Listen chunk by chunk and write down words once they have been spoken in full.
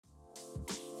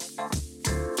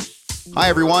Hi,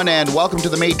 everyone, and welcome to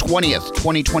the May 20th,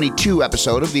 2022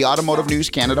 episode of the Automotive News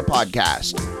Canada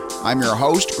podcast. I'm your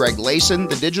host, Greg Layson,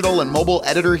 the digital and mobile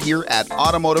editor here at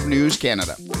Automotive News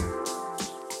Canada.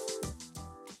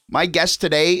 My guest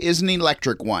today is an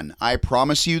electric one, I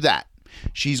promise you that.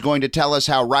 She's going to tell us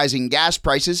how rising gas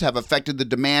prices have affected the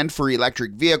demand for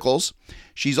electric vehicles.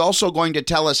 She's also going to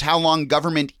tell us how long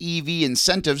government EV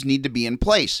incentives need to be in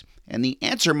place, and the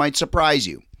answer might surprise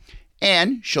you.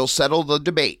 And she'll settle the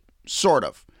debate, sort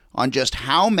of, on just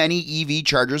how many EV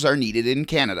chargers are needed in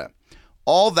Canada.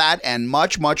 All that and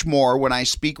much, much more when I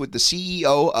speak with the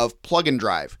CEO of Plug and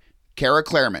Drive, Kara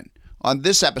Clairman, on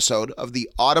this episode of the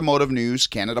Automotive News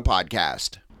Canada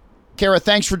podcast. Kara,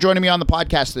 thanks for joining me on the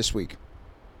podcast this week.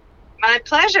 My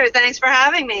pleasure. Thanks for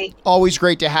having me. Always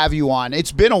great to have you on.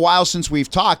 It's been a while since we've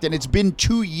talked, and it's been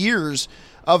 2 years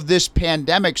of this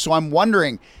pandemic, so I'm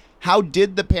wondering, how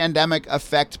did the pandemic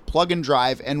affect Plug and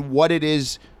Drive and what it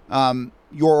is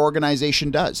your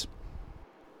organization does?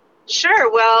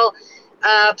 Sure. Well,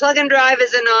 Plug and Drive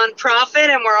is a nonprofit,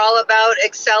 and we're all about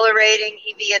accelerating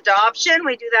EV adoption.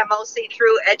 We do that mostly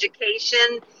through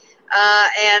education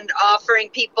and offering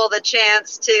people the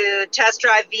chance to test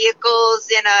drive vehicles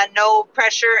in a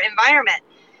no-pressure environment.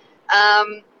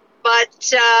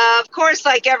 But of course,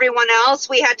 like everyone else,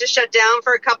 we had to shut down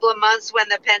for a couple of months when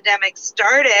the pandemic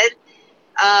started.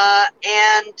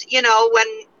 And, you know, when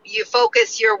you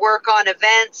focus your work on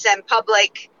events and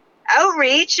public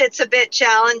outreach, it's a bit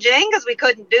challenging because we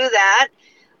couldn't do that.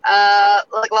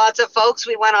 Like lots of folks,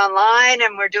 we went online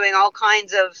and we're doing all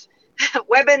kinds of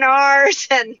webinars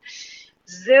and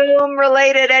Zoom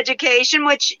related education,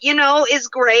 which, you know, is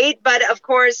great. But of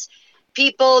course,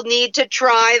 people need to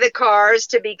try the cars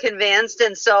to be convinced.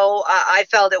 And so I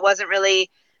felt it wasn't really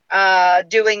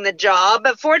doing the job.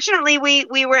 But fortunately,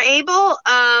 we were able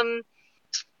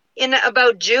in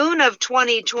about June of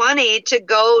 2020 to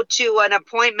go to an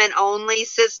appointment only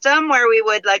system where we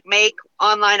would like make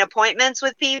online appointments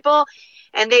with people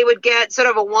and they would get sort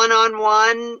of a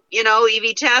one-on-one, you know,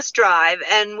 EV test drive.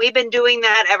 And we've been doing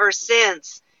that ever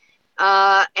since.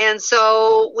 And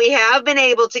so we have been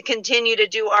able to continue to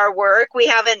do our work. We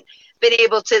haven't been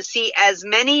able to see as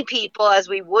many people as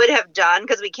we would have done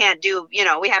because we can't do, you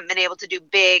know, we haven't been able to do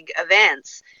big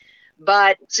events.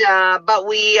 But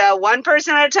we, one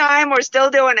person at a time, we're still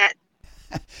doing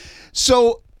it.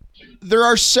 So there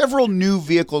are several new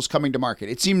vehicles coming to market.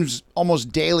 It seems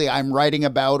almost daily I'm writing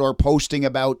about or posting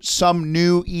about some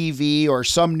new EV or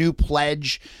some new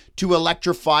pledge to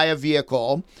electrify a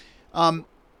vehicle.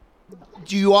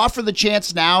 Do you offer the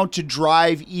chance now to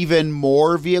drive even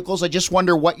more vehicles? I just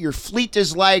wonder what your fleet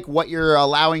is like, what you're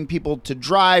allowing people to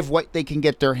drive, what they can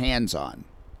get their hands on.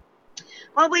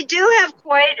 Well, we do have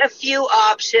quite a few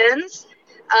options.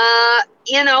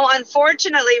 You know,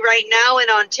 unfortunately, right now in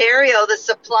Ontario, the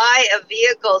supply of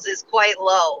vehicles is quite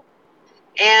low.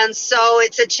 And so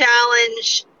it's a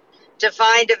challenge to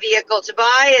find a vehicle to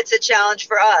buy. It's a challenge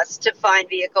for us to find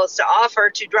vehicles to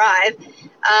offer to drive.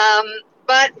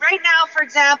 But right now, for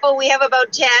example, we have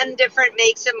about 10 different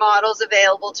makes and models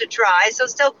available to try. So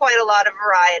still quite a lot of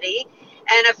variety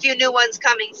and a few new ones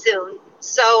coming soon.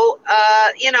 So,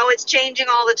 you know, it's changing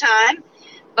all the time.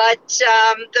 But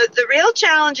the real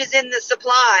challenge is in the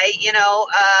supply, you know,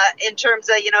 in terms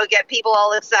of, you know, get people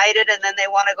all excited and then they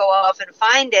want to go off and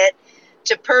find it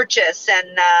to purchase.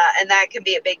 And that can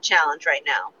be a big challenge right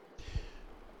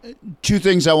now. Two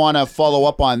things I want to follow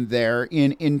up on there.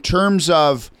 In terms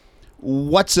of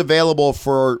what's available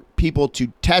for people to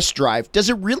test drive, does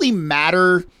it really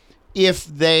matter if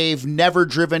they've never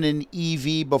driven an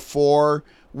EV before,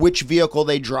 which vehicle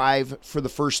they drive for the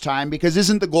first time? Because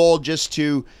isn't the goal just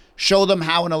to show them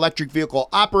how an electric vehicle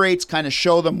operates, kind of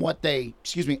show them what they,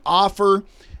 offer?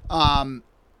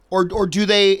 Or do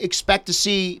they expect to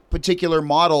see particular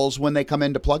models when they come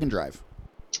into Plug and Drive?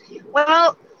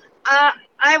 Well,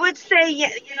 I would say, you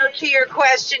know, to your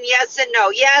question, yes and no.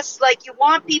 Yes, like you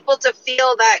want people to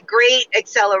feel that great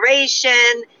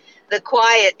acceleration, the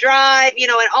quiet drive, you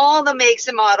know, and all the makes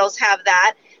and models have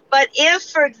that. But if,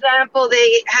 for example,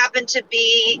 they happen to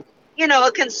be, you know,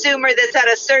 a consumer that's at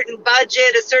a certain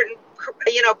budget, a certain,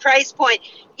 you know, price point,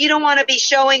 you don't want to be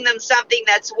showing them something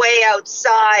that's way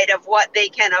outside of what they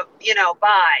can, you know,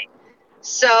 buy.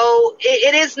 So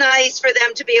it is nice for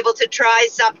them to be able to try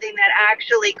something that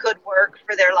actually could work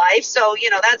for their life. So, you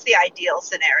know, that's the ideal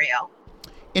scenario.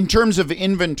 In terms of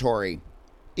inventory,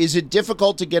 is it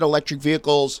difficult to get electric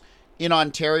vehicles in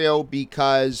Ontario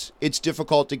because it's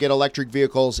difficult to get electric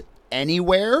vehicles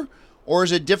anywhere? Or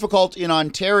is it difficult in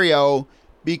Ontario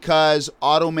because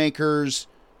automakers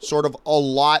sort of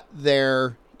allot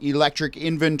their electric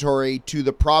inventory to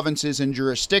the provinces and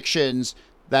jurisdictions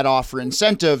that offer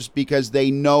incentives because they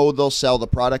know they'll sell the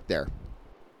product there.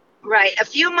 Right. A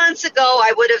few months ago,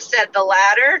 I would have said the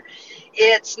latter.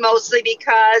 It's mostly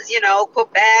because,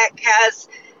 Quebec has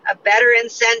a better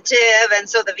incentive, and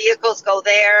so the vehicles go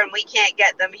there and we can't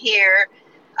get them here.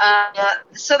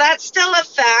 So that's still a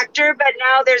factor, but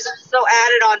now there's also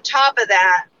added on top of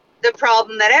that the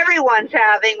problem that everyone's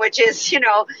having, which is,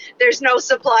 there's no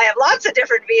supply of lots of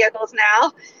different vehicles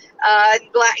now,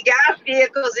 gas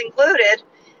vehicles included.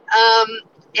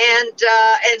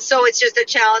 And so it's just a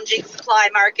challenging supply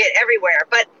market everywhere.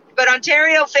 But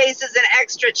Ontario faces an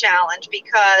extra challenge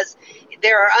because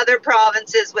there are other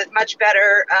provinces with much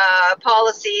better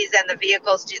policies, and the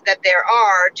vehicles that there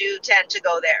are do tend to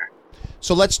go there.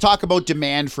 So let's talk about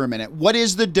demand for a minute. What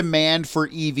is the demand for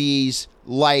EVs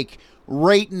like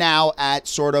right now at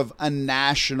sort of a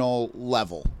national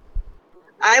level?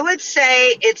 I would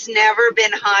say it's never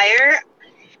been higher.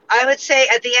 I would say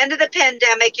at the end of the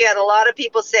pandemic, you had a lot of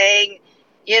people saying,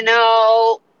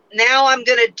 now I'm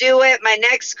going to do it. My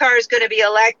next car is going to be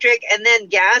electric. And then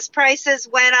gas prices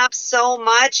went up so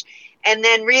much. And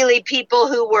then really people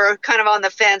who were kind of on the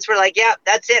fence were like, yeah,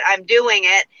 that's it. I'm doing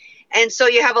it. And so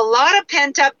you have a lot of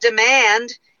pent up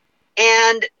demand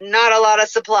and not a lot of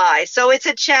supply. So it's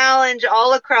a challenge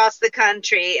all across the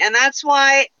country. And that's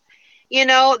why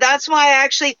I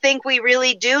actually think we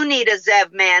really do need a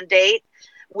ZEV mandate,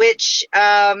 which,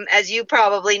 as you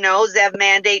probably know, ZEV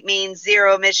mandate means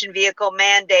zero emission vehicle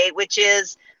mandate, which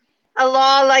is a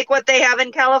law like what they have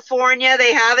in California.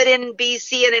 They have it in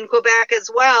BC and in Quebec as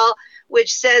well,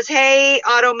 which says, hey,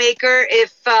 automaker,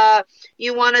 if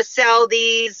you want to sell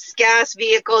these gas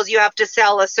vehicles, you have to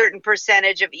sell a certain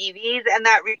percentage of EVs, and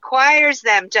that requires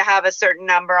them to have a certain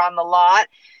number on the lot.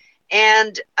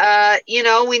 And,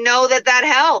 we know that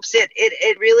helps.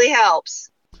 It really helps.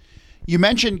 You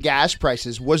mentioned gas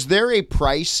prices. Was there a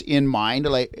price in mind,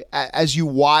 like as you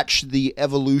watch the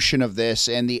evolution of this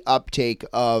and the uptake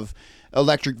of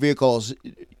electric vehicles,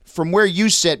 from where you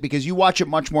sit, because you watch it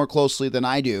much more closely than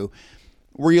I do,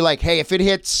 were you like, hey, if it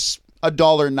hits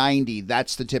 $1.90,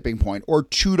 that's the tipping point, or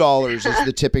 $2 is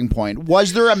the tipping point?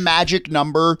 Was there a magic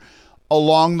number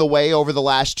along the way over the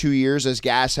last 2 years as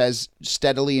gas has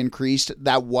steadily increased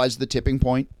that was the tipping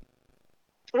point?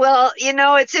 Well,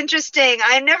 it's interesting.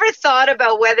 I never thought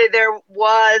about whether there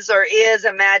was or is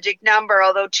a magic number,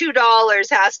 although $2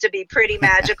 has to be pretty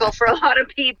magical for a lot of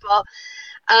people.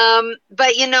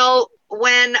 But,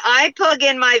 when I plug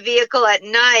in my vehicle at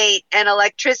night and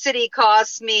electricity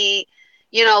costs me,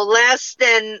 less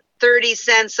than 30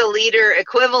 cents a liter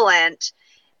equivalent,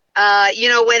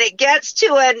 when it gets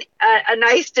to a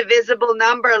nice divisible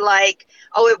number, like,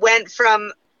 it went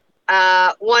from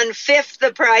 1/5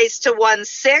 the price to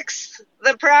 1/6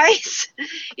 the price,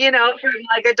 from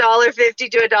like $1.50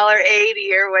 to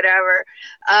 $1.80 or whatever.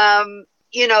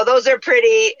 Those are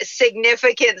pretty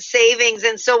significant savings.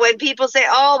 And so when people say,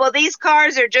 oh, well, these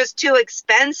cars are just too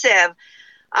expensive,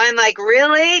 I'm like,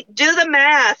 really? Do the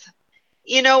math.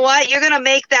 You know what? You're going to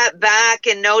make that back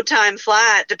in no time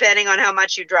flat, depending on how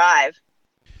much you drive.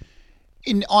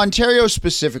 In Ontario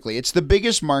specifically, it's the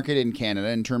biggest market in Canada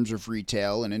in terms of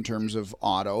retail and in terms of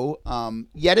auto,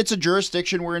 yet it's a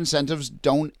jurisdiction where incentives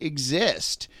don't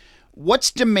exist. What's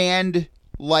demand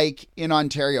like in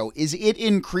Ontario? Is it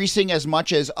increasing as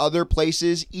much as other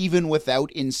places, even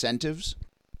without incentives?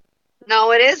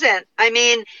 No, it isn't. I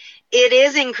mean, it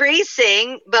is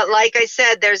increasing, but like I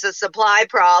said, there's a supply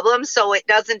problem, so it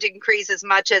doesn't increase as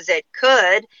much as it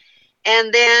could.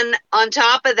 And then on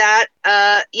top of that,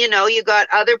 you got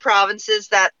other provinces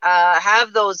that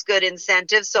have those good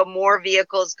incentives, so more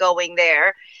vehicles going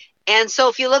there. And so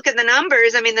if you look at the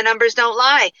numbers, the numbers don't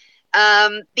lie.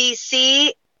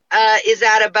 BC is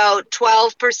at about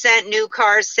 12% new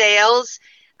car sales.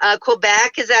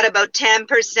 Quebec is at about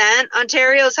 10%.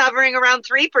 Ontario is hovering around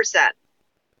 3%.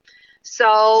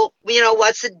 So,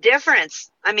 what's the difference?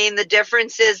 The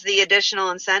difference is the additional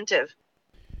incentive.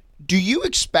 Do you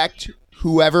expect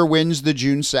whoever wins the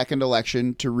June 2nd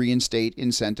election to reinstate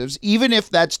incentives, even if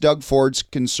that's Doug Ford's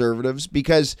Conservatives?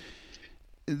 Because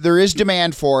there is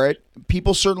demand for it.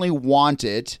 People certainly want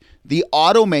it. The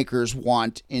automakers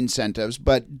want incentives,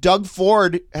 but Doug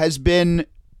Ford has been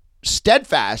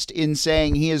steadfast in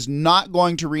saying he is not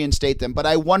going to reinstate them. But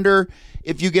I wonder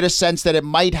if you get a sense that it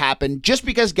might happen just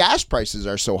because gas prices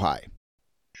are so high.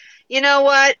 You know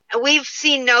what? We've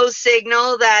seen no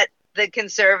signal that the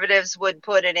Conservatives would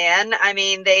put it in.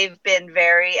 They've been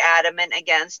very adamant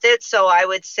against it, so I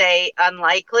would say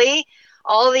unlikely.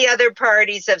 All the other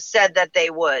parties have said that they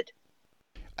would.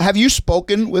 Have you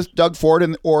spoken with Doug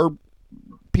Ford or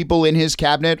people in his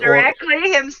cabinet? Directly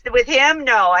with him?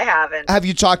 No, I haven't. Have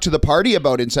you talked to the party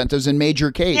about incentives and made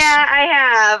your case? Yeah,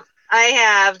 I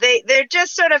have. They're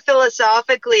just sort of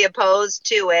philosophically opposed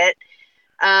to it.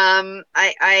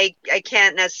 I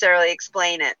can't necessarily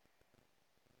explain it.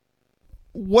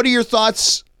 What are your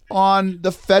thoughts on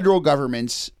the federal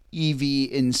government's EV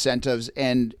incentives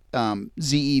and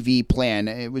ZEV plan?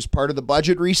 It was part of the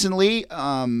budget recently.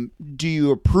 Do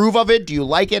you approve of it? Do you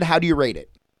like it? How do you rate it?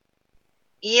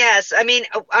 Yes, I mean,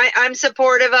 I'm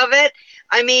supportive of it.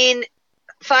 I mean,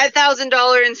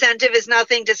 $5,000 incentive is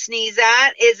nothing to sneeze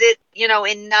at. Is it,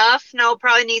 enough? No,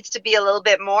 probably needs to be a little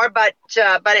bit more, but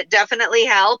it definitely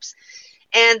helps.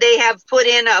 And they have put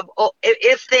in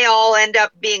if they all end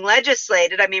up being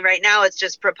legislated. I mean, right now it's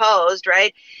just proposed,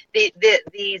 right? The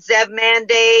ZEV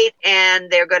mandate,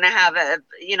 and they're going to have a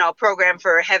program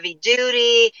for heavy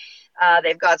duty.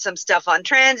 They've got some stuff on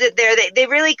transit there. They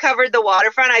really covered the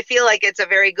waterfront. I feel like it's a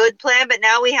very good plan, but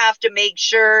now we have to make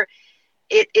sure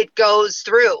it goes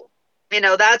through.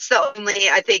 That's the only,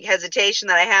 I think, hesitation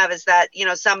that I have, is that,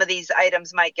 some of these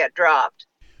items might get dropped.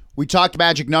 We talked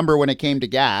magic number when it came to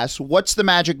gas. What's the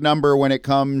magic number when it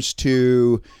comes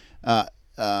to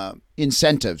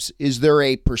incentives? Is there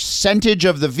a percentage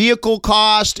of the vehicle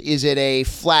cost? Is it a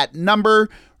flat number?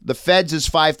 The feds is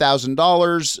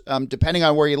 $5,000. Depending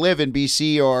on where you live in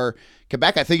BC or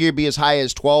Quebec, I think it'd be as high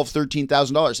as $12,000,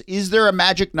 $13,000. Is there a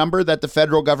magic number that the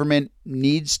federal government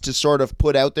needs to sort of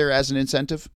put out there as an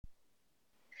incentive?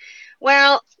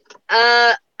 Well,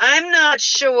 I'm not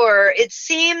sure. It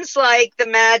seems like the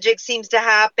magic seems to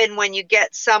happen when you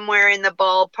get somewhere in the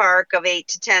ballpark of 8,000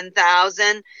 to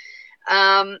 10,000.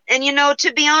 And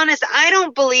to be honest, I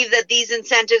don't believe that these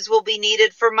incentives will be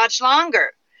needed for much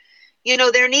longer.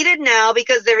 They're needed now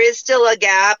because there is still a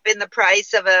gap in the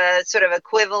price of a sort of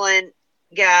equivalent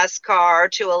gas car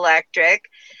to electric.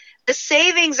 The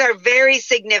savings are very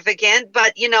significant,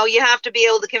 but you have to be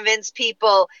able to convince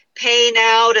people pay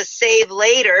now to save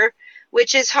later,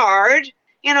 which is hard.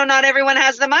 Not everyone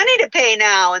has the money to pay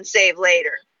now and save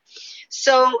later.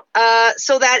 So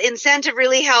that incentive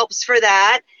really helps for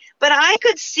that. But I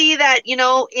could see that,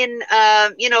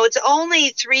 it's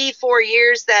only 3-4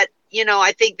 years that,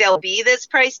 I think there'll be this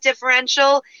price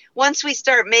differential. Once we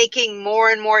start making more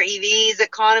and more EVs,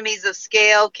 economies of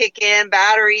scale kick in,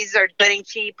 batteries are getting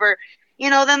cheaper,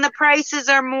 then the prices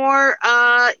are more,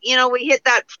 we hit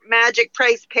that magic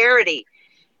price parity.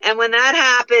 And when that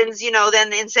happens, then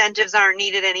the incentives aren't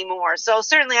needed anymore. So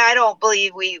certainly I don't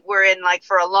believe we're in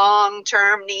for a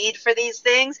long-term need for these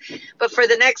things. But for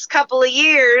the next couple of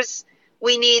years,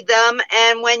 we need them.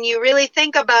 And when you really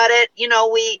think about it,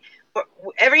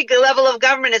 every level of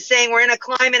government is saying we're in a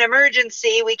climate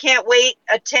emergency. We can't wait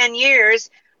 10 years.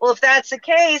 Well, if that's the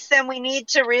case, then we need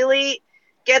to really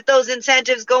get those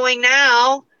incentives going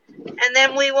now, and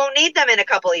then we won't need them in a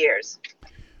couple of years.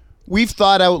 We've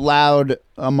thought out loud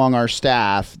among our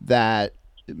staff that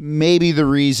maybe the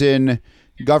reason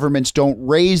governments don't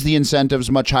raise the incentives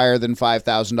much higher than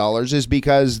 $5,000 is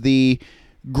because the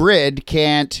grid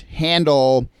can't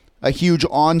handle a huge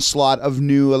onslaught of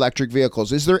new electric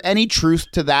vehicles. Is there any truth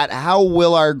to that? How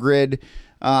will our grid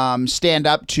stand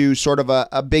up to sort of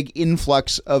a big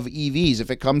influx of EVs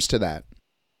if it comes to that?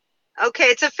 Okay,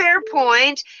 it's a fair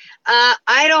point.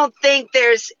 I don't think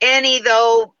there's any,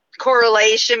 though,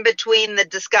 correlation between the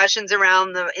discussions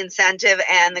around the incentive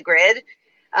and the grid.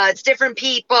 It's different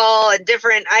people and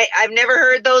different. I've never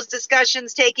heard those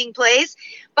discussions taking place,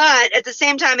 but at the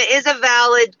same time, it is a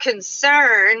valid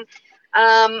concern.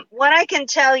 What I can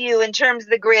tell you in terms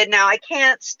of the grid now, I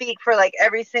can't speak for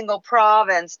every single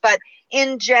province, but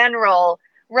in general,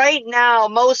 right now,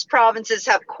 most provinces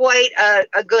have quite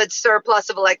a good surplus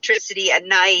of electricity at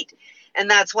night, and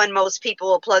that's when most people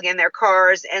will plug in their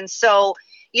cars. And so,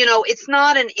 it's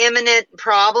not an imminent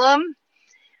problem.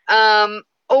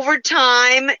 Over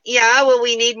time, will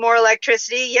we need more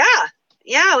electricity?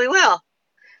 Yeah, we will.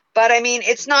 But I mean,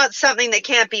 it's not something that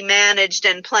can't be managed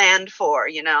and planned for,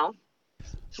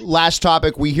 Last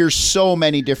topic, we hear so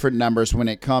many different numbers when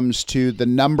it comes to the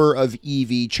number of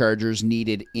EV chargers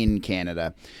needed in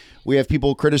Canada. We have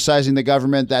people criticizing the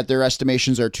government that their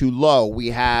estimations are too low. We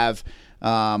have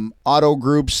auto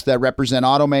groups that represent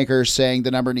automakers saying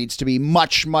the number needs to be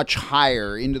much, much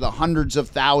higher, into the hundreds of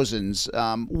thousands.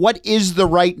 What is the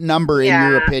right number in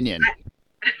your opinion?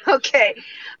 Okay.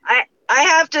 I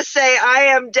have to say I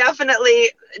am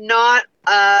definitely not,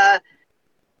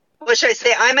 what should I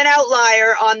say? I'm an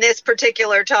outlier on this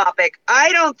particular topic.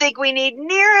 I don't think we need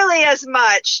nearly as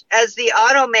much as the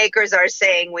automakers are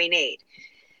saying we need.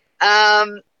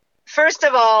 First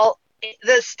of all,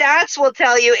 the stats will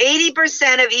tell you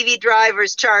 80% of EV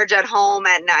drivers charge at home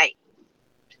at night.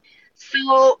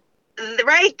 So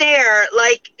right there,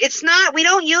 like, it's not, we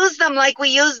don't use them like we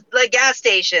use the gas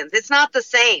stations. It's not the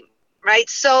same, right?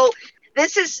 So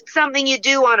this is something you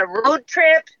do on a road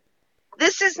trip.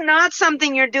 This is not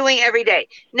something you're doing every day.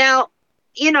 Now,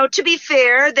 you know, to be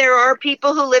fair, there are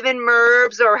people who live in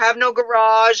MURBs or have no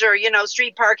garage or, you know,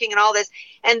 street parking and all this,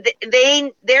 and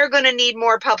they're going to need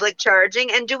more public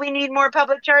charging. And do we need more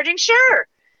public charging? Sure.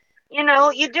 You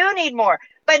know, you do need more,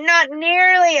 but not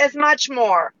nearly as much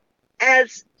more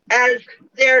as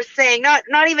they're saying,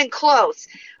 not even close.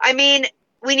 I mean,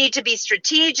 we need to be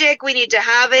strategic. We need to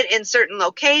have it in certain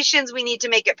locations. We need to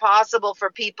make it possible for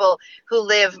people who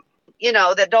live, you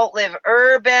know, that don't live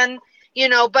urban, you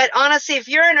know. But honestly, if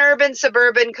you're an urban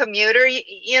suburban commuter,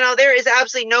 you know, there is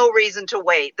absolutely no reason to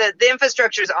wait. The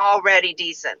infrastructure is already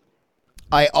decent.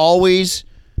 I always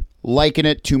liken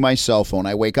it to my cell phone.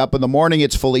 I wake up in the morning,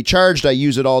 it's fully charged. I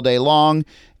use it all day long,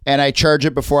 and I charge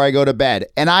it before I go to bed.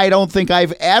 And I don't think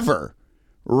I've ever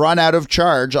run out of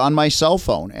charge on my cell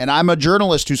phone. And I'm a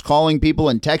journalist who's calling people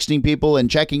and texting people and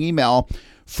checking email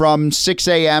from 6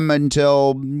 a.m.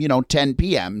 until, 10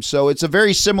 p.m. So it's a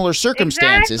very similar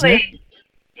circumstance, exactly. Isn't it?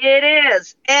 It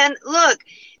is. And look,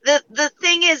 the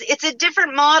thing is, it's a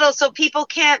different model, so people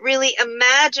can't really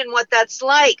imagine what that's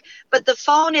like. But the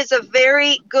phone is a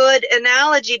very good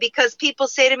analogy, because people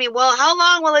say to me, well, how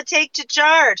long will it take to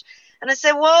charge? And I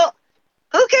say, well,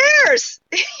 who cares?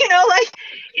 Like,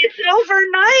 it's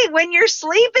overnight when you're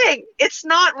sleeping. It's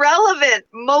not relevant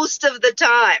most of the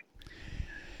time.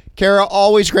 Kara,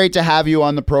 always great to have you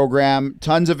on the program.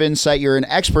 Tons of insight. You're an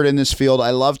expert in this field.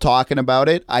 I love talking about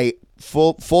it.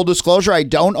 Full disclosure, I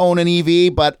don't own an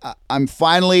EV, but I'm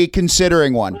finally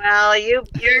considering one. Well, you're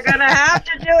going to have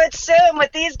to do it soon.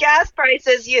 With these gas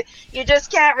prices, you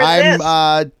just can't resist.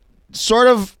 I'm sort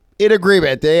of in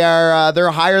agreement.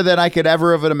 They're higher than I could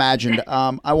ever have imagined.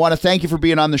 I want to thank you for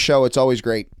being on the show. It's always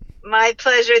great. My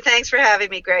pleasure. Thanks for having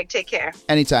me, Greg. Take care.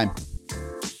 Anytime.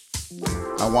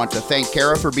 I want to thank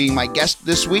Kara for being my guest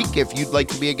this week. If you'd like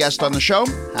to be a guest on the show,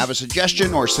 have a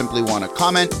suggestion, or simply want to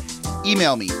comment,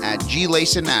 email me at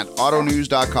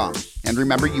glayson@autonews.com. And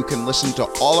remember, you can listen to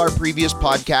all our previous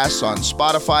podcasts on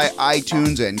Spotify,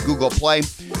 iTunes, and Google Play,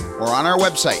 or on our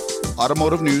website,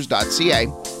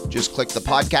 automotivenews.ca. Just click the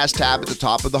podcast tab at the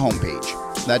top of the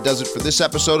homepage. That does it for this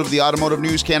episode of the Automotive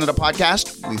News Canada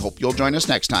podcast. We hope you'll join us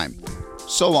next time.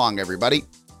 So long, everybody.